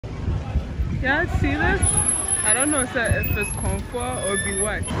Yeah, see this? I don't know if it's comfort or be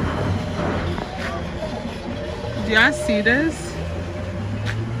what. Do y'all see this?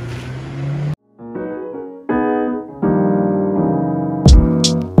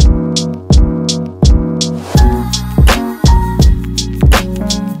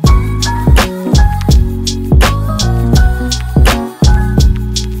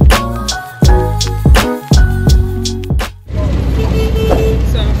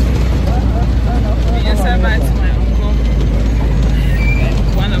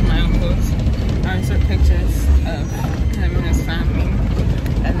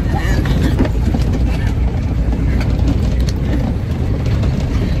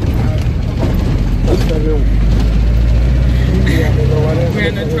 We're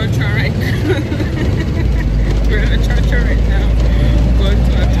in a church right now. We're in a church right now. Going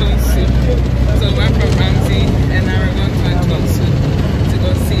to a toast. So we're from Ramsey and now we're going to a toast to go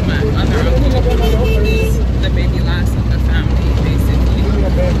see my other uncle. He's the baby last of the family, basically.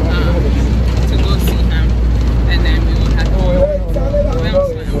 To go see him. And then we will have to go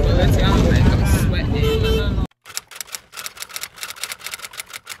elsewhere. But let's see, I'm sweating.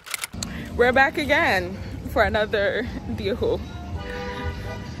 We're back again for another deal.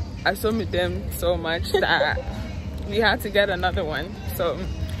 I saw them so much that we had to get another one. So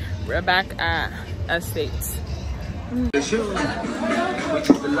we're back at Estates. The show, which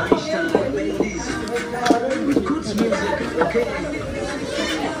is the lifestyle of ladies with good music, okay?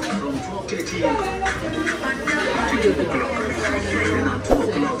 From 12:30 to 2 o'clock. And at 2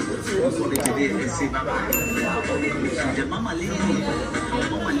 o'clock, we're going to today and say bye-bye. The Mama Linda.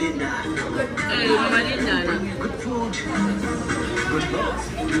 Hey, Mama Linda. Good food, good love.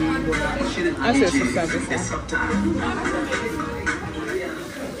 I said subscribe.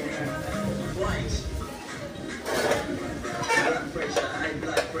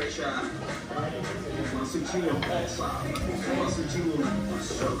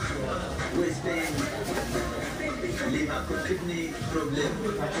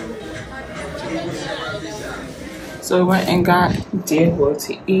 So we went and got deerwood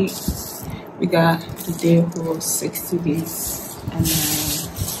to eat. We got the deerwood 60 days, and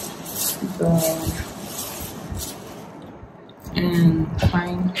then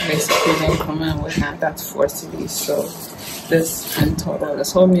fine basically then come in with that. That's 4 cedis. So this in total,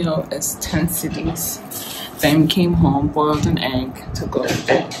 this whole meal is 10 cedis. Then came home, boiled an egg to go with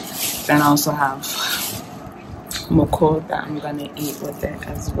it. Then I also have moko that I'm gonna eat with it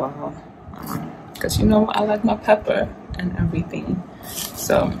as well. Because you know I like my pepper and everything.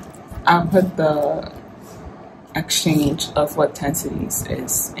 So I'll put the exchange of what 10 cedis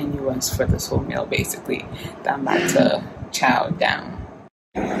is in US for this whole meal basically that I'm about to chow down.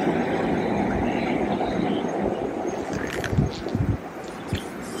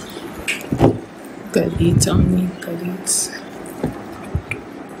 Good eats only, good eats.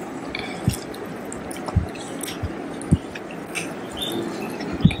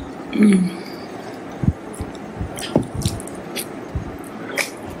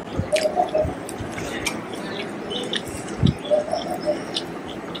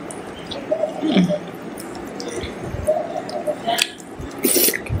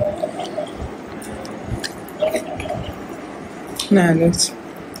 Now let's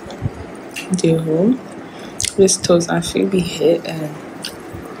do this toast. I feel be hit and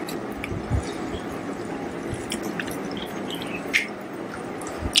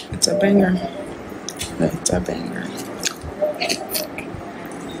it's a banger. It's a banger.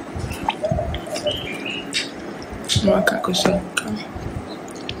 More kakushika.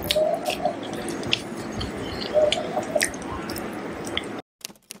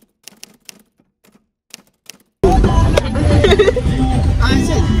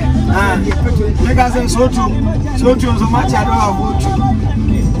 So much I don't have to.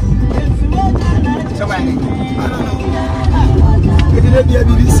 So I don't know. It didn't be a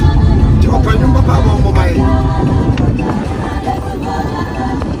BBC. To open your papa mobile.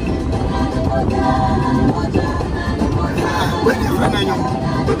 When you're running,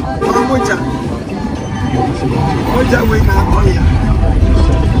 what's that way now?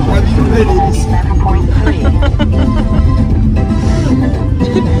 What do you ready?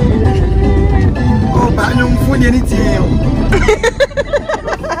 Oh, but I don't find anything.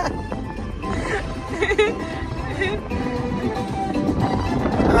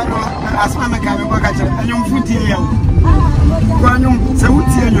 As far as I can work at it, I don't food here. Guanum,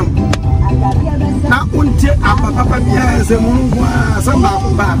 Sautianum. Now, until Papa Bias and some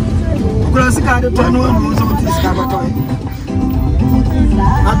Baba. Classical turn one was on this laboratory.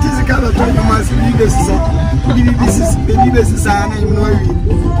 At this laboratory, you must leave this. This is baby, this is an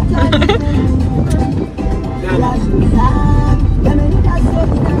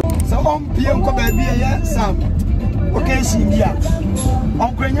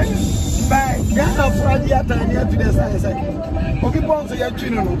don't say you're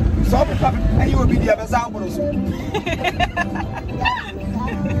chewing. So, and you will be the other side.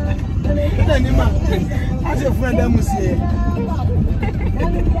 As your friend, I must say.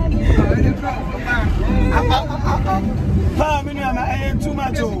 I am too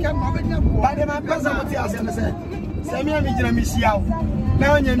much. But the man person what he has to say. Send me a meeting, Miss Yao.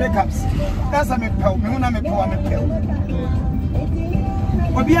 Now in your makeups. That's a make pill. Me when I make pill.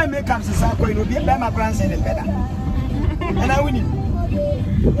 But be a makeups is a coin. Will be a my grandson better. And I win it.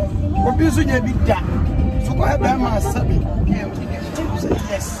 But be soon you be done. So go ahead, my subby.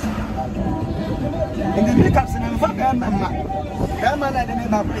 Yes. In the makeups and I'm for Grandma. Grandma, I didn't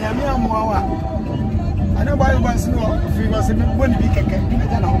have me a more. I know why you want to know if he was a one big cake. I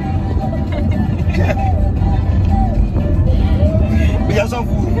don't know. We are so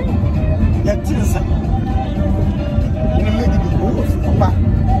full. Yet, son. You know, make it Papa.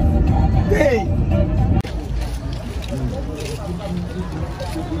 Hey.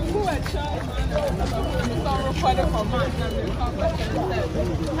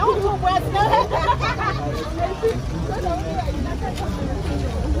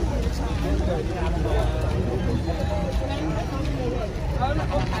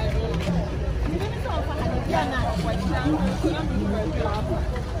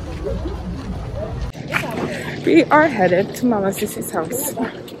 We are headed to Mama Sisi's house.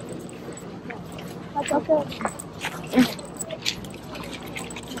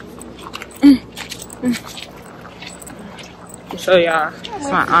 So yeah, it's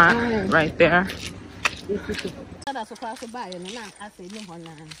my aunt right there.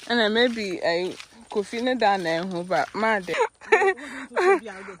 And then maybe a coffee down there, but mad.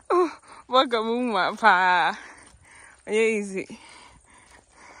 Welcome, my pa. Easy.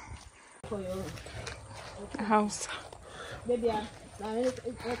 House.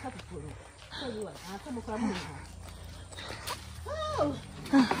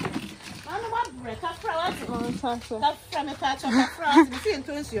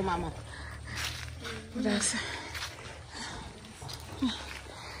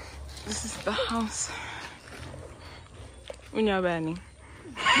 This is the house. Unya Benny.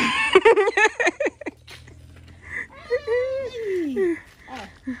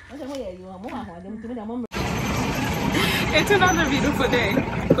 It's another beautiful day,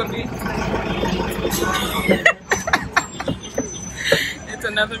 Kobe. It's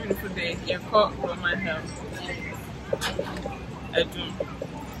another beautiful day. You're caught Roman Hill. I do.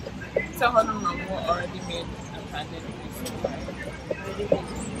 So how long Mama already made a pandemic before?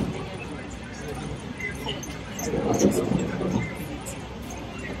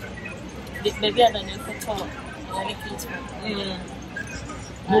 Maybe I don't know for talk.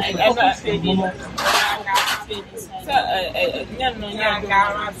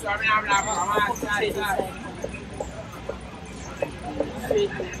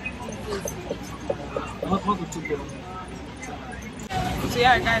 So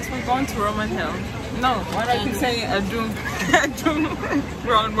yeah, guys, we're going to Roman Hill. No, what I keep saying, Adum.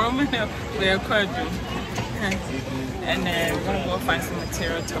 We're on Roman Hill. We're called Adum. And then we're gonna go find some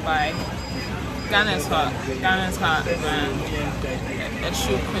material to buy. Ghana is hot, and a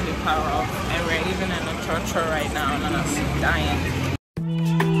shoe couldn't power off. And we're even in a church right now, and I'm dying.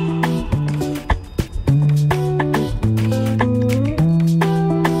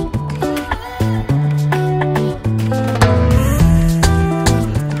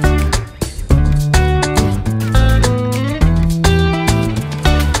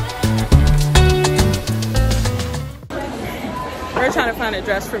 We're trying to find a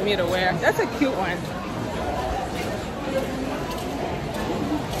dress for me to wear. That's a cute one.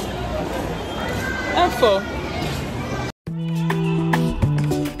 That's full.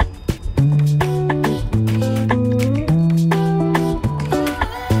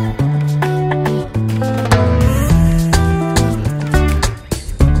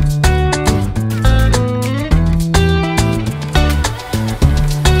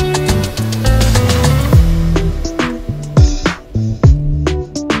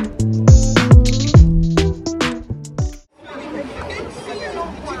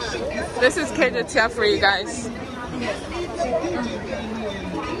 This is Kejetia for you guys.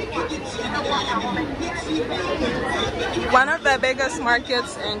 One of the biggest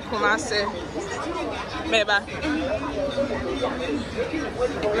markets in Kumasi. Maybe.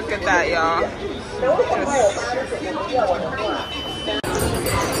 Look at that, y'all.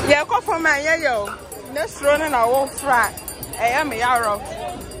 Yeah, go for my yo. Let's run in a whole frat. I am a yarrow.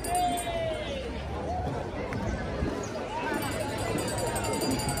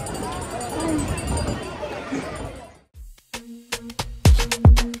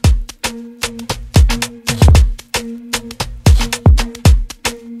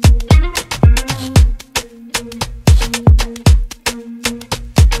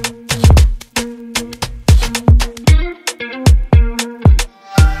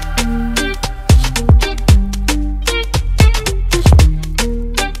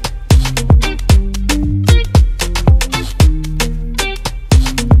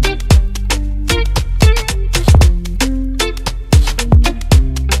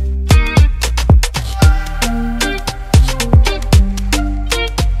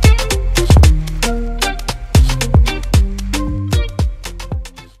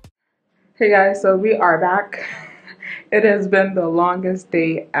 Hey guys, so we are back. It has been the longest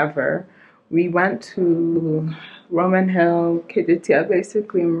day ever. We went to Roman Hill, Kejetia,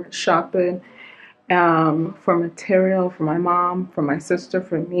 basically, and we're shopping for material for my mom, for my sister,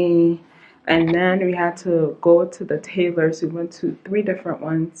 for me. And then we had to go to the tailors. We went to 3 different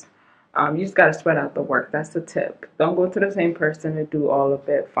ones. You just gotta spread out the work. That's the tip. Don't go to the same person and do all of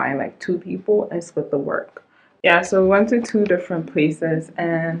it. Find like 2 people and split the work. Yeah, so we went to 2 different places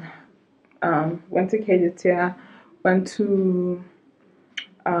and went to Kejetia, went to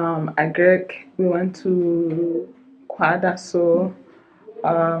Accra, we went to Kwadaso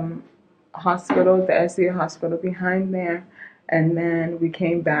hospital, the SCA hospital behind there, and then we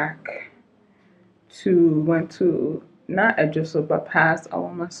came back went to not Edgeso but past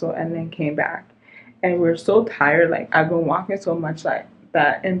Awamaso, and then came back. And we're so tired, like I've been walking so much like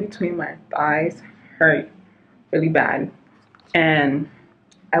that in between my thighs hurt really bad, and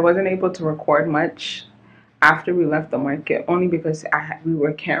I wasn't able to record much after we left the market, only because we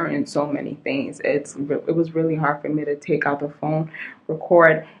were carrying so many things. It was really hard for me to take out the phone,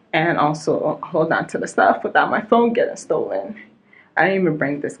 record, and also hold on to the stuff without my phone getting stolen. I didn't even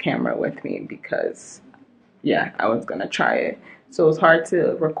bring this camera with me because, yeah, I was gonna try it. So it was hard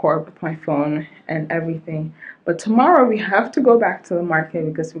to record with my phone and everything. But tomorrow we have to go back to the market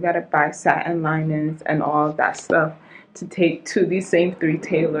because we gotta buy satin linens and all of that stuff to take to these same 3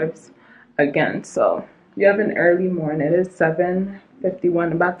 tailors again. So we have an early morning. It is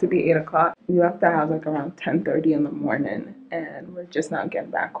 7:51, about to be 8 o'clock. We left the house like around 10:30 in the morning, and we're just now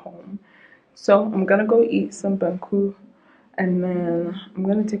getting back home. So I'm gonna go eat some banku, and then I'm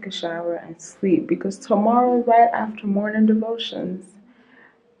gonna take a shower and sleep because tomorrow, right after morning devotions,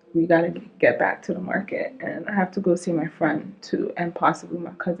 we gotta get back to the market, and I have to go see my friend too, and possibly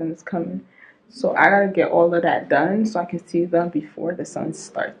my cousin is coming. So I gotta get all of that done so I can see them before the sun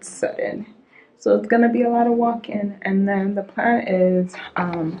starts setting. So it's gonna be a lot of walking, and then the plan is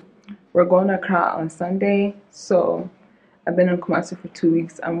we're going to Accra on Sunday. So I've been in Kumasi for 2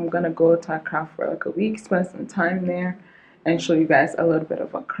 weeks. I'm gonna go to Accra for like a week, spend some time there, and show you guys a little bit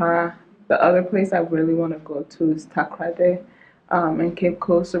of Accra. The other place I really want to go to is Takrade in Cape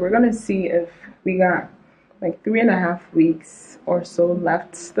Coast. So we're gonna see if we got like 3.5 weeks or so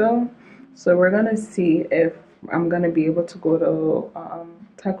left still. So we're gonna see if I'm gonna be able to go to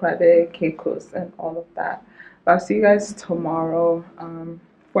Takrade, Cape Coast, and all of that. But I'll see you guys tomorrow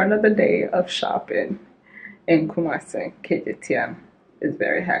for another day of shopping in Kumasi. Kejetia is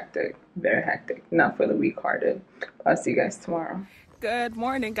very hectic, not for the weak-hearted. I'll see you guys tomorrow. Good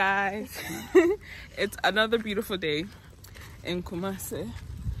morning, guys. It's another beautiful day in Kumasi.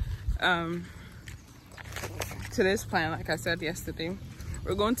 Today's plan, like I said yesterday,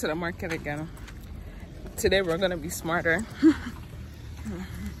 we're going to the market again. Today we're gonna be smarter.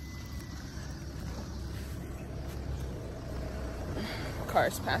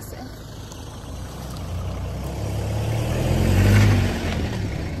 Cars passing.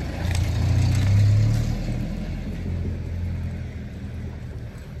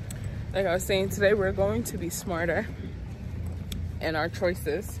 Like I was saying, today we're going to be smarter in our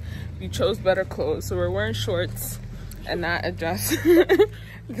choices. We chose better clothes, so we're wearing shorts and not a dress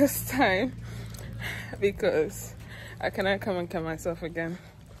this time because I cannot come and cut myself again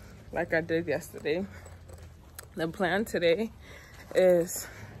like I did yesterday. The plan today is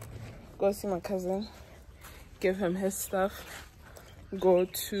go see my cousin, give him his stuff, go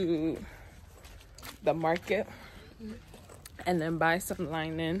to the market, and then buy some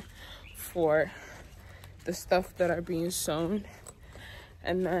lining for the stuff that are being sewn,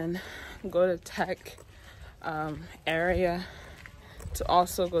 and then go to tech area to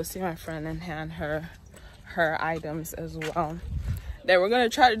also go see my friend and hand her items as well. Then we're gonna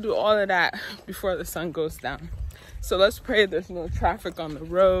try to do all of that before the sun goes down. So let's pray there's no traffic on the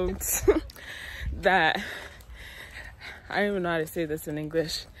roads. That I don't even know how to say this in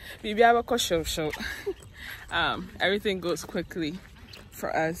English. Everything goes quickly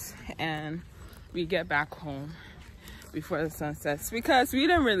for us and we get back home before the sun sets because we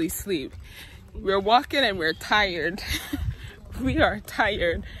didn't really sleep. We're walking and we're tired. We are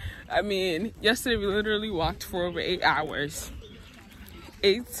tired. I mean, yesterday we literally walked for over 8 hours.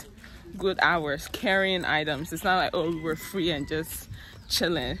 8 good hours carrying items. It's not like, oh, we were free and just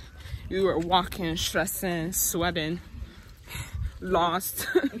chilling. We were walking, stressing, sweating, lost,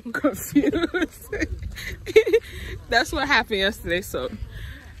 confused. That's what happened yesterday. So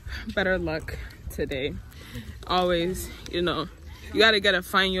better luck today. Always, you know, you gotta get a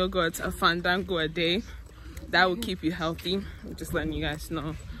fine yogurt, a fandango a day. That will keep you healthy. I'm just letting you guys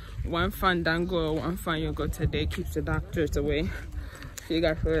know. 1 fandango or 1 fine yogurt a day keeps the doctors away. See you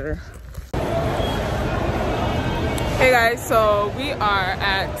guys later. Hey guys, so we are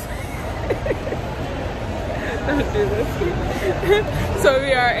at don't do this. So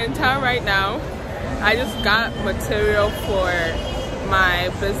we are in town right now. I just got material for my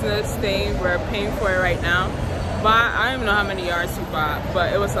business thing. We're paying for it right now. But I don't even know how many yards we bought,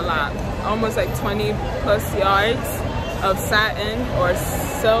 but it was a lot. Almost like 20 plus yards of satin or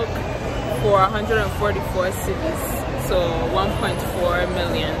silk for 144 cities. So 1.4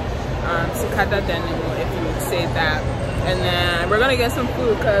 million. Sikata denim, if you would say that. And then we're gonna get some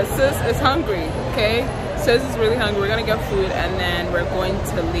food because sis is hungry, okay? Sis is really hungry. We're gonna get food and then we're going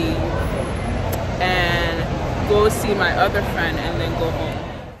to leave and go see my other friend and then go home.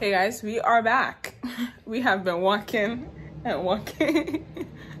 Hey guys, we are back. We have been walking and walking.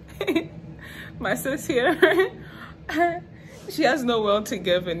 My sis here, she has no will to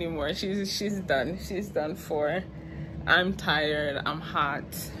give anymore. She's done. She's done for. I'm tired. I'm hot.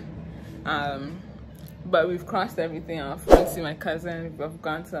 But we've crossed everything off. We're going to see my cousin. We've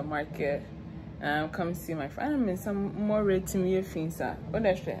gone to the market. Come see my friend. I'm in some more ready to me. What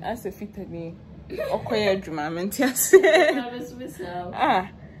that's it? That's a fit me. Okay,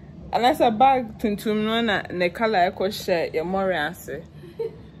 unless a bag tuntum na ne color echo share your more answer.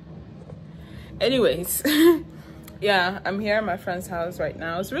 Anyways, yeah, I'm here at my friend's house right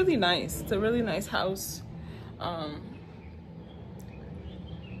now. It's really nice. It's a really nice house.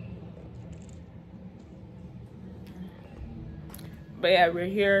 But yeah, we're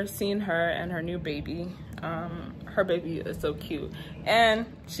here seeing her and her new baby. Her baby is so cute. And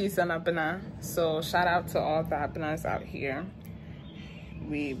she's an Abana. So shout out to all the Abanas out here.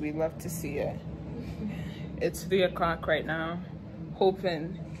 We love to see it. It's 3 o'clock right now.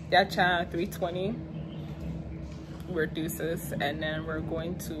 Hoping Yacha 3:20. We're deuces. And then we're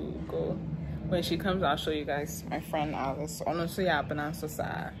going to go. When she comes, I'll show you guys my friend Alice. Honestly, Abana so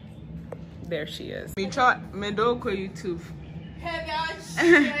sad. There she is. Me chat Medoko YouTube. Hey guys.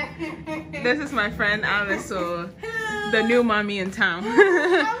 This is my friend Alice, so the new mommy in town.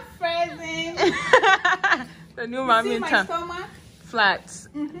 I'm present. The new mommy in town. Stomach? Flats.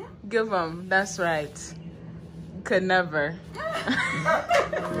 Give them. That's right. Could never.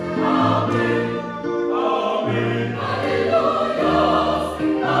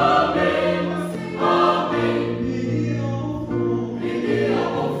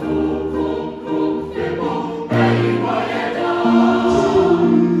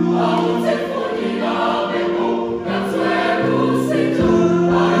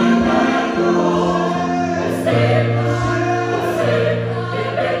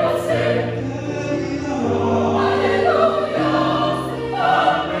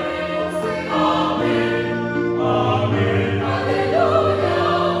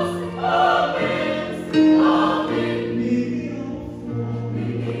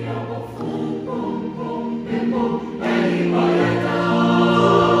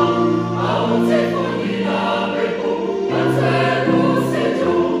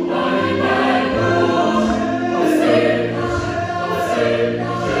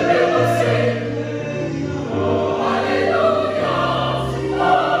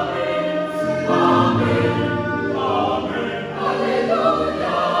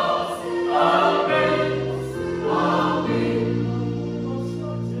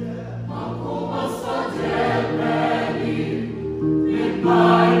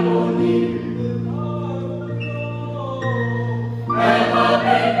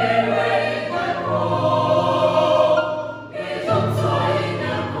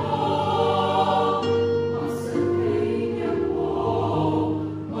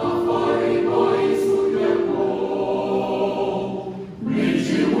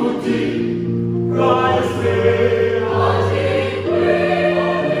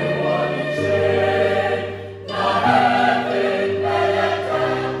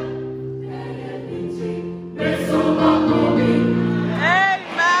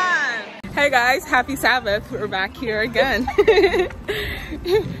 Happy Sabbath. We're back here again.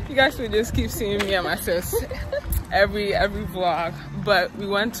 You guys would just keep seeing me and my sis every vlog. But we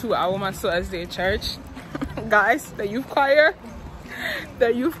went to Awomaso Day Church. Guys, the youth choir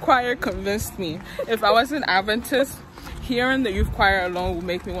convinced me. If I wasn't Adventist, hearing the youth choir alone would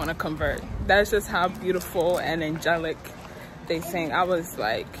make me want to convert. That's just how beautiful and angelic they sing. I was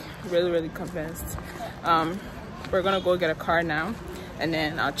like really convinced. We're gonna go get a car now, and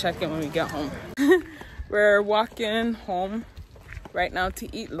then I'll check in when we get home. We're walking home right now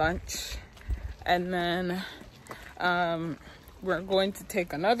to eat lunch, and then we're going to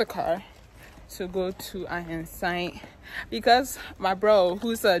take another car to go to Iron Sight because my bro,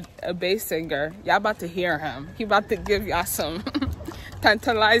 who's a bass singer, y'all about to hear him. He about to give y'all some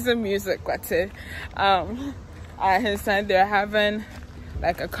tantalizing music. What's it? at his side, they're having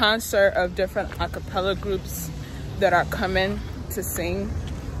like a concert of different a cappella groups that are coming to sing.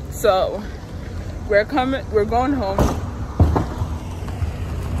 So we're going home.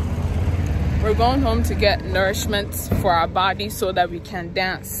 We're going home to get nourishment for our body so that we can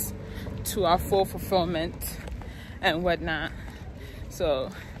dance to our full fulfillment and whatnot. So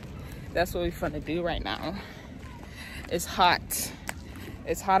that's what we're gonna do right now. It's hot.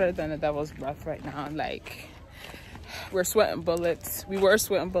 It's hotter than the devil's breath right now. Like, we're sweating bullets. We were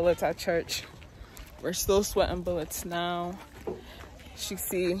sweating bullets at church. We're still sweating bullets now. You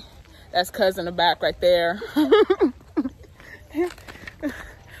see, that's cuz in the back right there.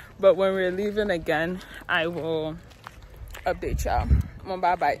 But when we're leaving again, I will update y'all.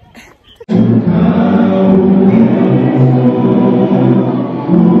 Bye-bye.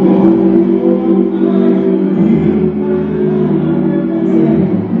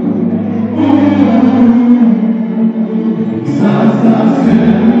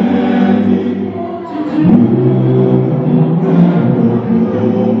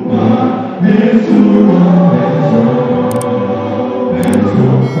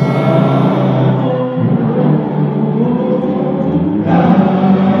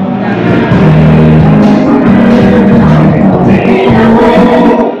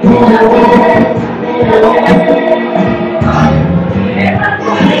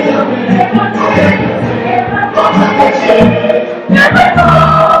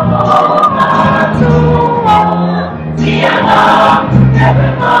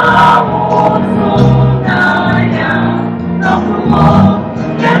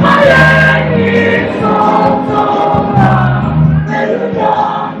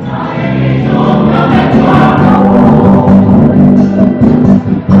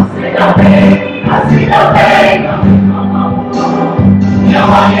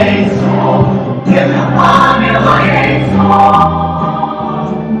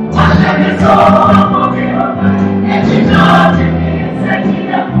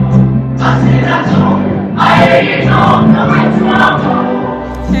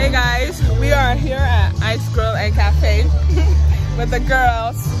 Hey guys, we are here at Ice Grill and Cafe with the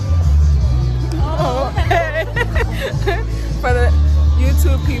girls. Oh, hey. For the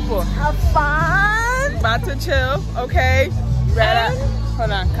YouTube people. Have fun. About to chill, okay? Ready?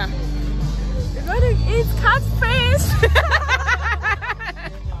 Hold on, come. We're going to eat catfish.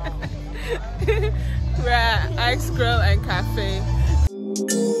 We're at Ice Grill and Cafe.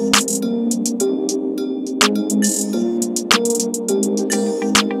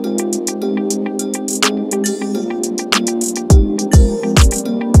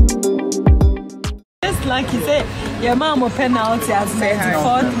 Like he said, your mom will penalty as Say hi.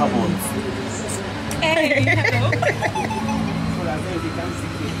 Hey, hello.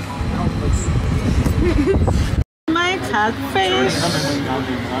 My catfish.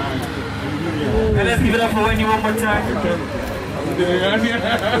 And let's give it up for when you one more time.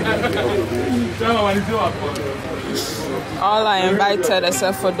 All are invited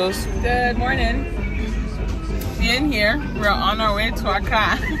except for those. Good morning. See in here. We're on our way to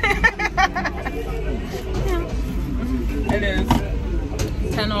Accra. It is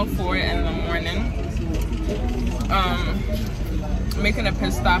 10:04 in the morning. Making a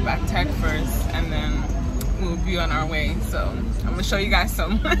pit stop at Tech first, and then we'll be on our way. So I'm gonna show you guys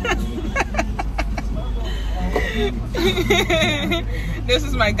some. This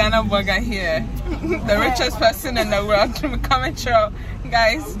is my Ghana burger here. The richest person in the world. Come show,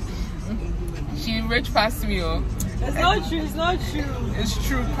 guys. She rich past me, oh. It's not true, it's not true. It's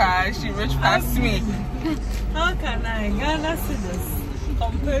true, pa. She rich past me. How can I Ghana cedis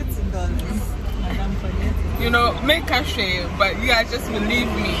compared to dollars? You know, make a share, but you guys just believe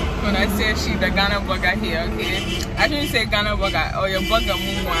me when I say she the Ghana burger here, okay? I shouldn't say Ghana burger or your burger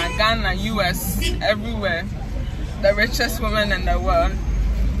mumwa. Ghana, US, everywhere. The richest woman in the world.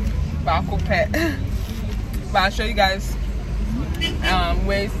 But I'll show you guys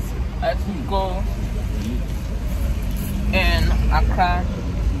ways as we go in Accra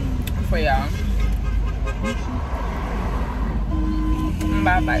for y'all.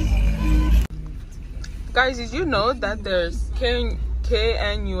 Bye-bye. Guys, did you know that there's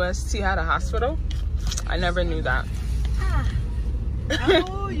KNUST had a hospital? I never knew that.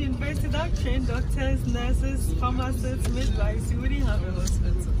 Oh, university that trained doctors, nurses, pharmacists, midwives. You wouldn't have a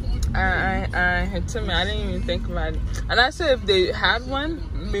hospital. I didn't even think about it. And I said if they had one,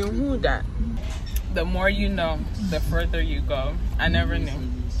 me who that. The more you know, the further you go. I never knew.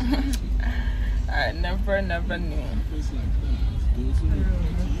 I never knew.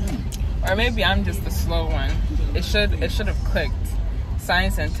 Or maybe I'm just the slow one. It should have clicked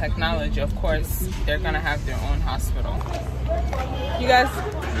science and technology, of course, they're gonna have their own hospital. You guys,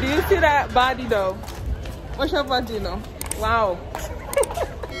 do you see that body though? What's your body, you know? Wow.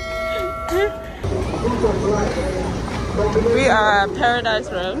 We are at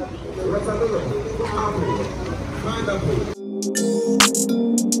Paradise Road.